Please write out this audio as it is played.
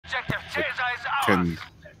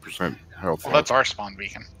10% health. Well, that's our spawn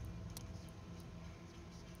beacon.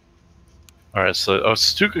 Alright, so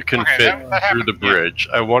Stuka can Okay, fit that through the happened, yeah. bridge.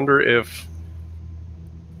 I wonder if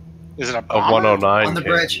Is it a a bomber? 109 On the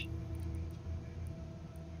can. bridge.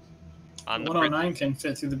 On the 109 can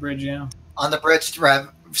fit through the bridge, yeah. On the bridge, Rev,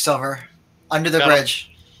 Silver. Under the Got him.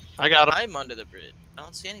 bridge. I got him. I'm under the bridge. I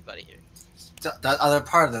don't see anybody here. That other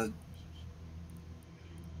part of the...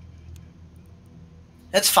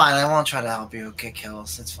 It's fine, I won't try to help you get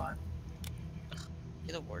kills. It's fine.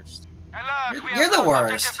 You're the worst. You're the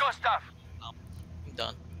worst. I'm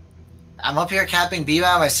done. I'm up here capping B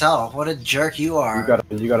by myself. What a jerk you are.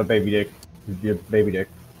 You got a baby dick. You have baby dick.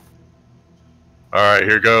 Alright,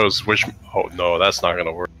 here goes. Which? Oh no, that's not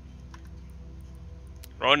gonna work.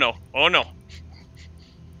 Oh no! Oh no!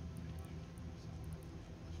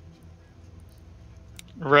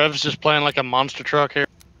 Rev's just playing like a monster truck here.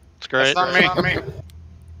 It's great. That's not me.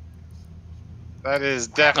 That is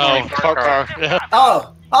definitely park car. Yeah.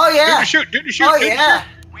 Oh! Oh yeah! Shoot! Oh yeah!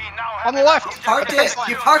 On the left! You parked it!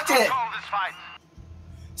 You parked it!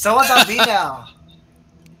 Someone's on B now.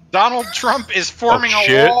 Donald Trump is forming Oh, a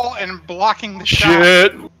shit. wall and blocking the shot.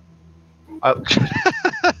 Shit!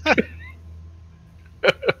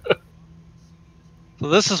 So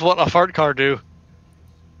this is what a fart car do.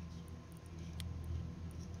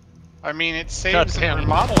 I mean, it saves Goddamn. in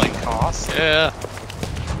remodeling costs. Yeah.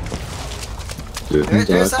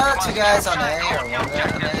 There's two guys on A or one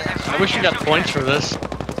guy on A. I wish you got points for this.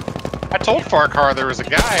 I told Farcar there was a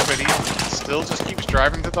guy, but he still just keeps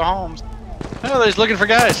driving to the homes. Oh, he's looking for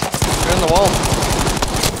guys. They're in the wall.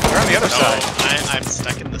 They're on the other side. I'm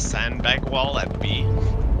stuck in the sandbag wall at B.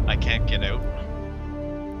 I can't get out.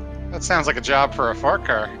 That sounds like a job for a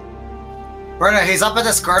Farcar. Brenner, he's up at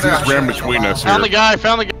this corner. He's ran between us here. Found the guy.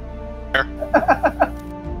 Found the guy.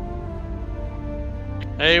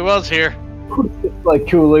 Hey, he was here. It's like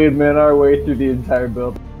Kool-Aid man our way through the entire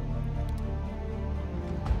building.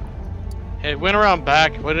 Hey, went around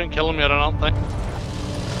back. We didn't kill him yet, I don't think.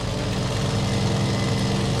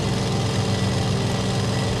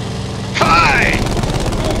 Hi!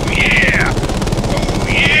 Oh yeah! Oh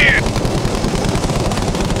yeah!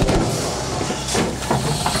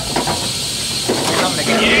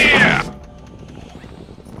 Yeah!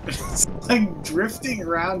 It's like drifting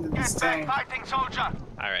around in this tank.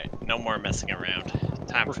 Alright, no more messing around.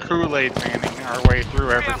 Time We're for the Kool-Aid manning our way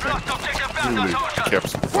through everything.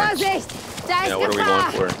 Yeah, what are we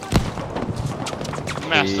going for?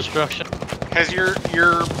 Mass destruction. Has your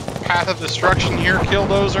path of destruction here,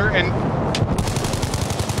 Killdozer, and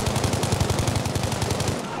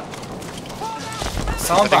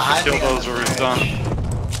Someone behind me. Killdozer is done.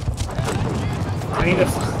 I need to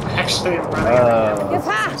actually running.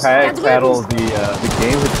 Kayak paddle, the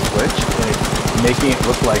game with Switch, like making it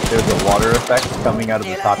look like there's a water effect coming out of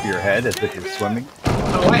the top of your head as if you're swimming.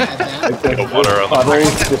 Oh, I had that. Like there's water on the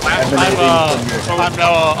puddles just emanating from your head. I'm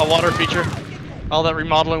now a water feature. All that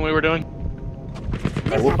remodeling we were doing.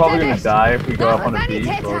 Like, we're probably gonna die if we go up on a B,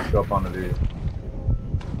 so let's go up on a B.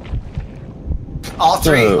 All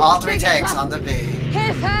three tanks on the B.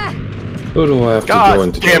 Who do I have to God go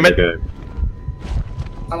into damn it. the game?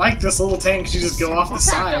 I like this little tank 'cause you just go off the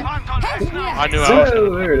side. I knew I was.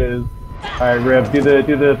 Oh, there it is. Alright, Rev, do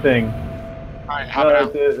the thing. Alright, hop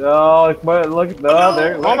out. Oh, look, no,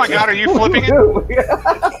 there. Oh my god, are you flipping it? On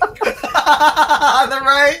the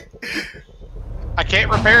right. I can't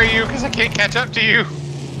repair you because I can't catch up to you.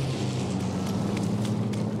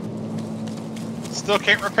 Still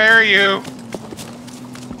can't repair you.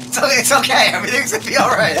 It's okay. Everything's gonna be all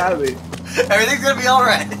right. Everything's gonna be all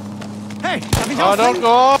right. Hey, oh, don't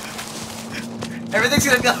go off. Everything's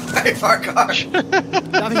gonna be all right, Farcar.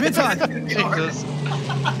 Jesus.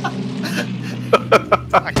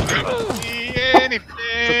 I can't see anything.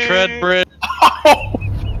 The tread bridge.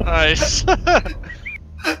 Nice.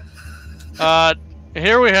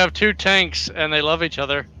 Here we have two tanks, and they love each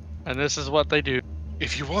other, and this is what they do.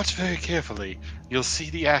 If you watch very carefully, you'll see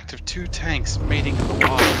the act of two tanks mating in the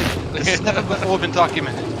wild. This has never before been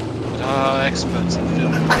documented, but our experts in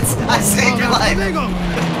film. I saved your life.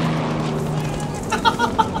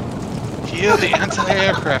 Here, the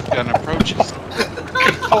anti-aircraft gun approaches,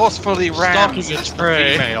 and forcefully rams Stalking its the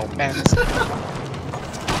prey. female pens.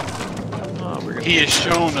 He has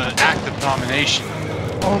shown an act of domination,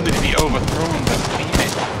 only to be overthrown by the female.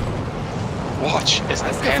 Watch as the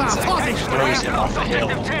Panzer throws him off the hill.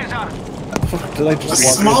 The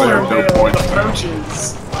smaller whale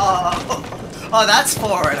approaches. Oh, that's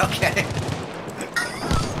forward. Okay.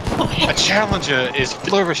 A challenger is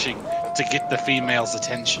flourishing to get the female's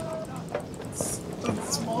attention. The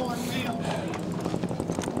smaller whale.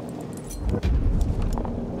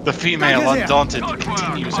 The female, undaunted,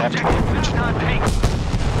 continues after the original.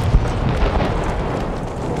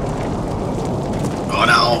 Oh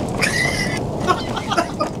no!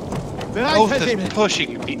 Both is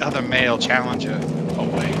pushing the other male challenger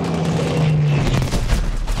away.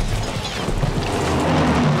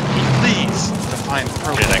 He flees to find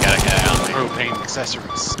propane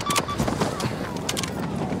accessories.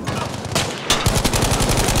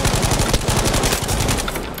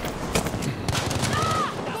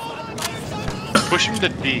 Push him to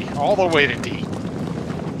D, all the way to D.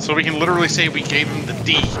 So we can literally say we gave him the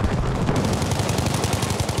D.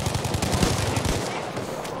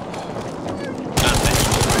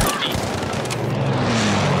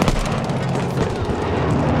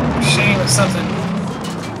 Shame if something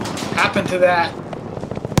happened to that.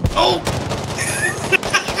 Oh!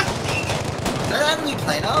 Is that enemy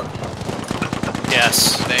plane up?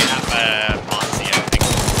 Yes, they have a Ponzi, I think,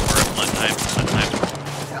 for a flood time.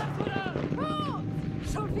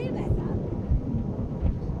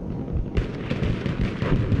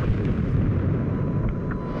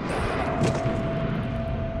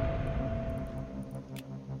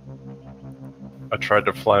 I tried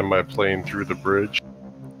to fly my plane through the bridge.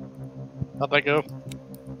 How'd that go?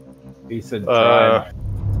 He said drive.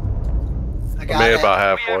 I I got made it.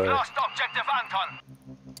 about halfway.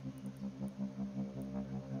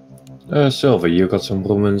 Silver, you got some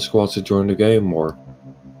room in the squad to join the game, or?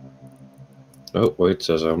 Oh, wait, it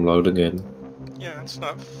says I'm loading in. Yeah, it's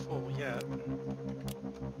not full yet.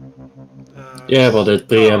 Yeah, but it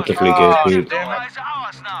preemptively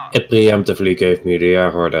gave me the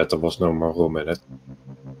error that there was no more room in it.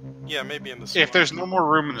 Yeah, maybe in the squad. If there's no more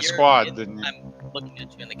room in the squad, then... I'm looking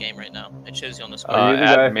at you in the game right now. It shows you on the squad. Are you the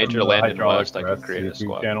guy Add major from the landing hydraulic modes, I can press create a YouTube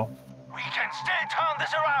squad. channel? We can still turn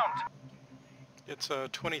this around. It's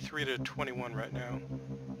 23 to 21 right now.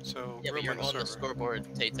 So Yeah, but room you're on the on the server. scoreboard,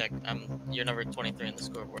 Tay-Tech. You're number 23 in the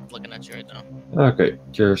scoreboard. I'm looking at you right now. Okay,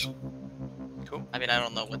 cheers. Cool. I mean, I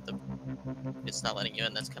don't know what the... It's not letting you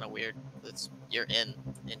in. That's kind of weird. You're in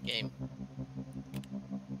game.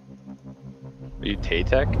 Are you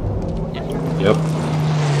Tay-Tech? Yep.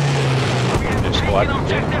 Your squad?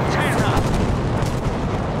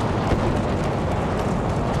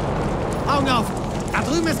 Augen auf! Da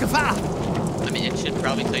drüben ist Gefahr! I mean, it should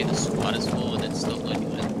probably tell you the squad is full and it's still letting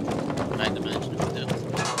you in. I'd imagine it would do.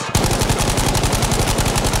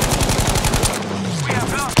 We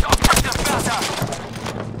have lost objective Bertha!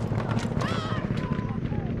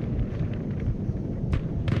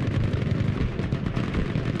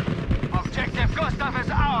 Objective Gustav is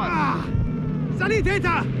ours!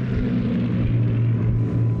 Sanitäter!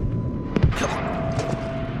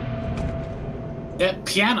 That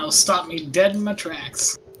piano stopped me dead in my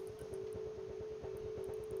tracks.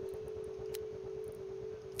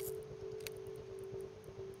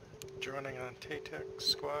 Joining on Tay-Tech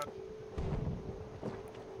squad.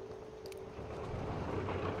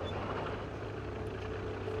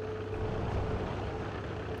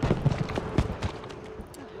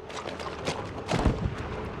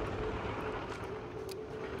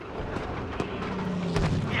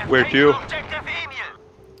 Where to?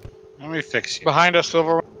 Let me fix you. Behind us,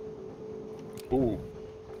 Silver. Ooh,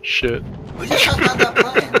 shit. We just shot down that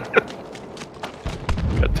plane.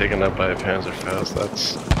 Got taken out by a Panzerfaust.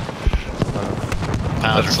 That's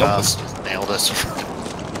Panzerfaust nailed us.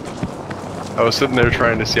 I was sitting there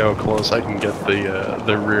trying to see how close I can get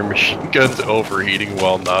the rear machine gun to overheating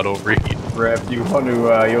while not overheating. Rev, you want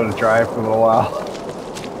to drive for a little while?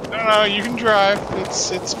 No, you can drive.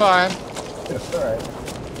 It's fine. That's alright.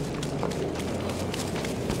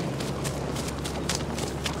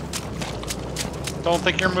 Don't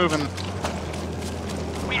think you're moving.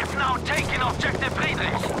 We have now taken objective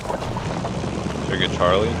Friedrich. Should I get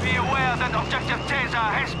Charlie? Be aware that objective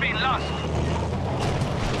Taser has been lost.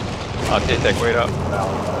 Tay-Tech, wait up.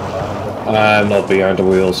 I'm not behind the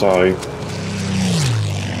wheel, sorry.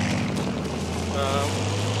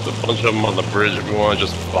 There's a bunch of them on the bridge if you want to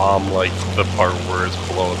just bomb like the part where it's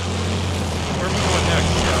below. Where are we going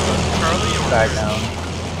next? Charlie or... Back down.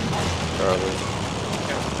 Charlie.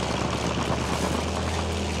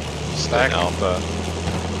 Stack. Alpha.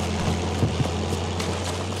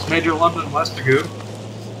 Is Major London west to go?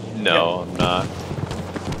 No, I'm not.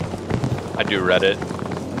 I do Reddit.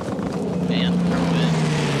 Man,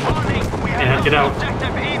 Warning, we have Yeah, get out.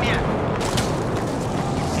 objective Emil.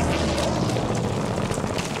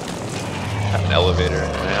 Have an elevator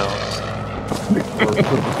in my house.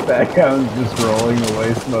 Backhound's just rolling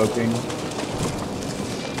away smoking.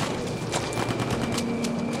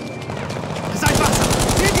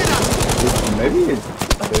 Maybe it's the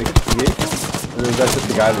vehicle? Or is that just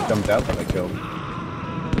the guy that jumped out that I killed?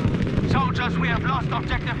 soldiers, we have lost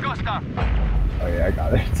objective Gustav. Oh yeah, I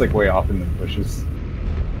got it. It's like way off in the bushes.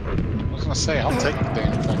 I was gonna say, I'll take the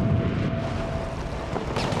damn thing.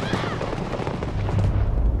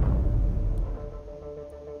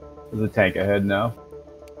 There's a tank ahead now.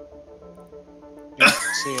 Yeah,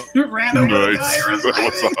 see it. You ran over the guy. Nice. That was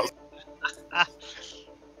awesome.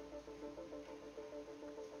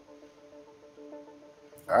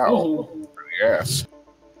 Ow. Oh. Yes.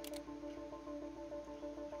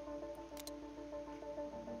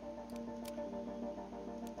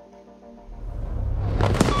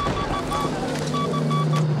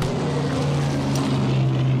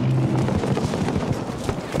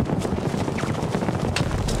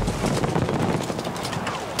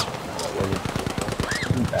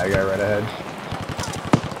 Bad guy right ahead.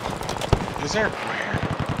 Is there where?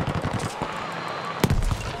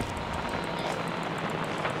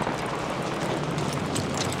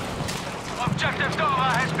 Objective Dora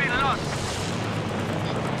has been lost.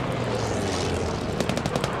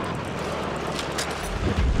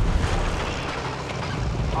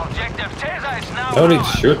 Objective Taser is now No need to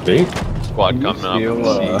ours. shoot me. Squad coming up.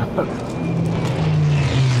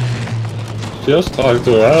 Just talk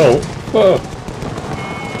to help. Oh.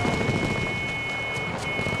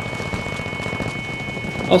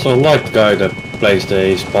 Also, like the guy that placed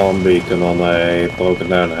a spawn beacon on a broken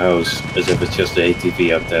down house as if it's just the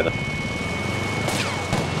ATV antenna.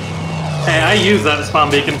 Hey, I use that spawn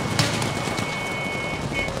beacon.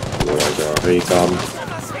 Recon.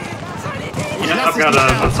 Yeah, I've got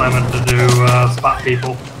an assignment to do, spot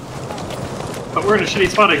people. But we're in a shitty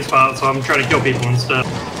spotting spot, so I'm trying to kill people instead.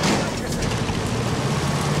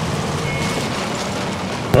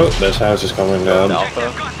 Oh, this house is coming down.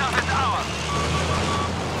 Alpha.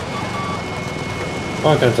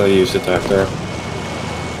 Why can't I use the tractor?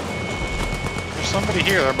 There's somebody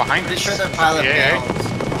here. They're behind Pretty us. sure they're pilot Yeah. balls.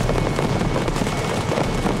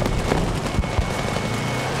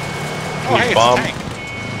 Oh, hey, it's a Bomb. tank.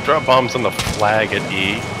 Drop bombs on the flag at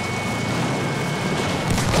E.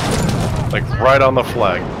 Like right on the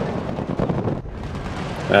flag.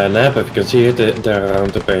 Nap, if you can see it, they're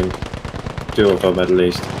around the paint. 2 of them at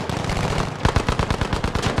least.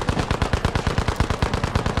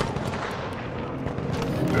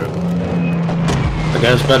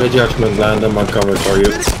 Against better judgment, Landon, I'm coming for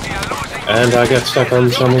you. And I get stuck on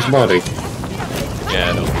someone's body.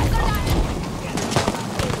 Yeah, no.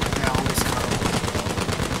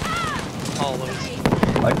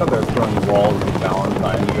 I like how they're throwing walls of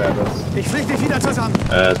Valentines at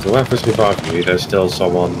us. To weapons above me, there's still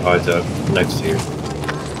someone right next to you.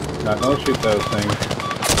 No, don't shoot those things.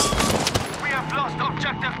 We have lost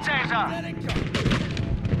objective Taser.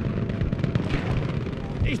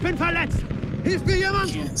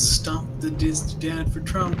 Can't stomp the Disney dad for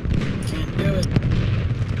Trump. Can't do it.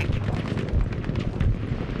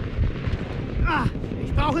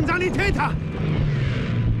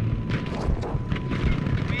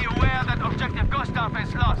 Be aware that objective Gustav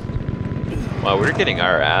is lost. Wow, we're getting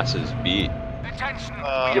our asses beat. Attention, we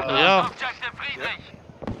have yeah. lost objective Friedrich.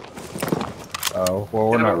 Oh, well,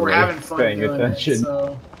 we're Yeah, not we're really having fun paying doing attention. it,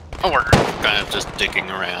 so. We're kind of just digging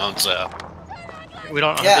around, so. We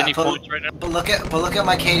don't have Yeah, any points right now. but look at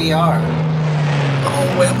my KDR.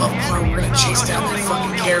 Oh, way up far, we're gonna chase down that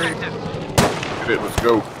fucking carrot. Get it, let's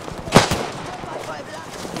go.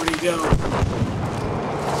 Where'd he go?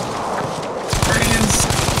 Guardians!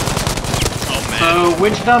 So,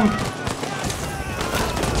 which dump?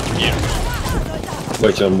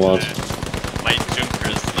 Which on what? My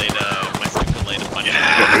Junkers laid my sector laid a bunch of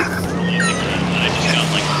releasing it, and I just got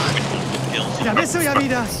like multiple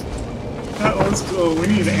kills. That one's cool. We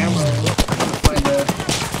need ammo. I'm gonna find that.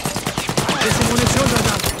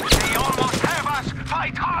 They almost have us.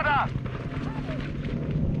 Fight harder.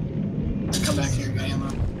 Come back here and get ammo.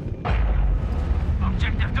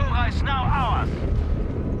 Objective Dora is now ours.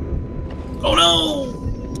 Oh no!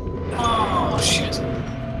 Oh shit.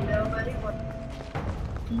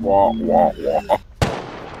 Wah, wah, wah.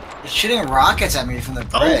 They're shooting rockets at me from the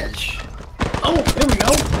bridge. Oh, there we go.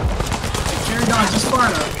 I carried on just far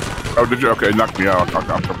enough. Oh, did you? Okay, knock me out. Knock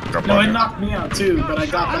No, it me out. knocked me out too, but I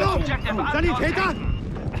got back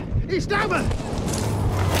in. Ich sterbe!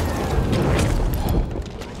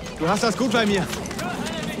 Du hast das gut bei mir.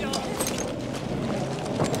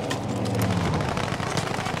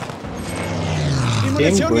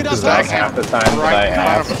 Game glitches out half the time that I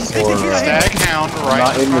have. Staghound I'm right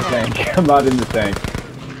not in the front of us. tank. I'm not in the tank.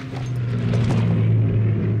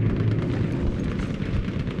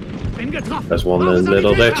 There's one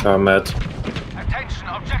little ditch I'm at. Attention,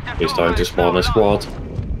 objective He's starting to spawn a squad.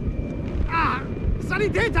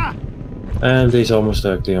 Sanitäter! And he's almost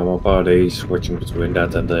directly on my body, switching between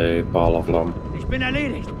that and the ball of lump. Ich bin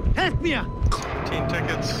erledigt. Helft mir! 15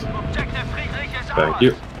 tickets. Thank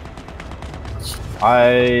you.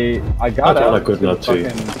 I got I out could to not see.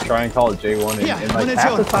 fucking try and call it J1, and like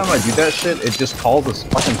half the time I do that shit, it just calls a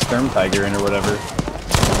fucking Sturm Tiger in or whatever.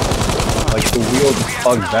 Like the wheel just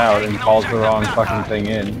bugs out and calls the wrong fucking thing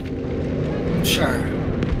in. Sure.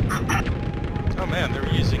 Oh man, they're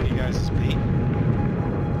using you guys as bait.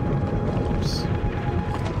 Oops.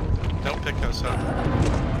 Don't pick us up.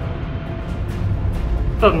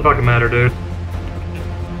 Doesn't fucking matter, dude.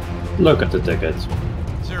 Look at the tickets.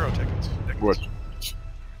 0 tickets. What?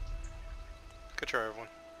 Good try, everyone.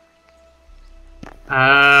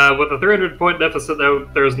 With a 300 point deficit, though,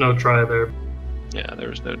 there's no try there. Yeah, there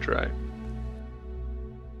was no try.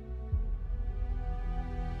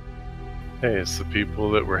 Hey, it's the people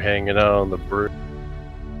that were hanging out on the bridge.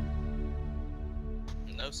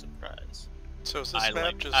 No surprise. So is this I map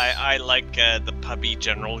like just... I like the puppy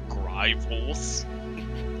general Grivels.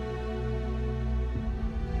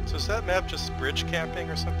 So is that map just bridge camping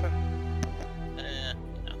or something?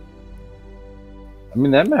 No. I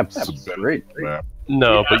mean, that map's great.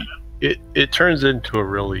 No, but it turns into a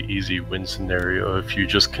really easy win scenario if you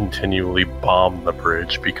just continually bomb the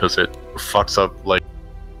bridge because it fucks up like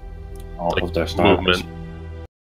All of their movement. snipers.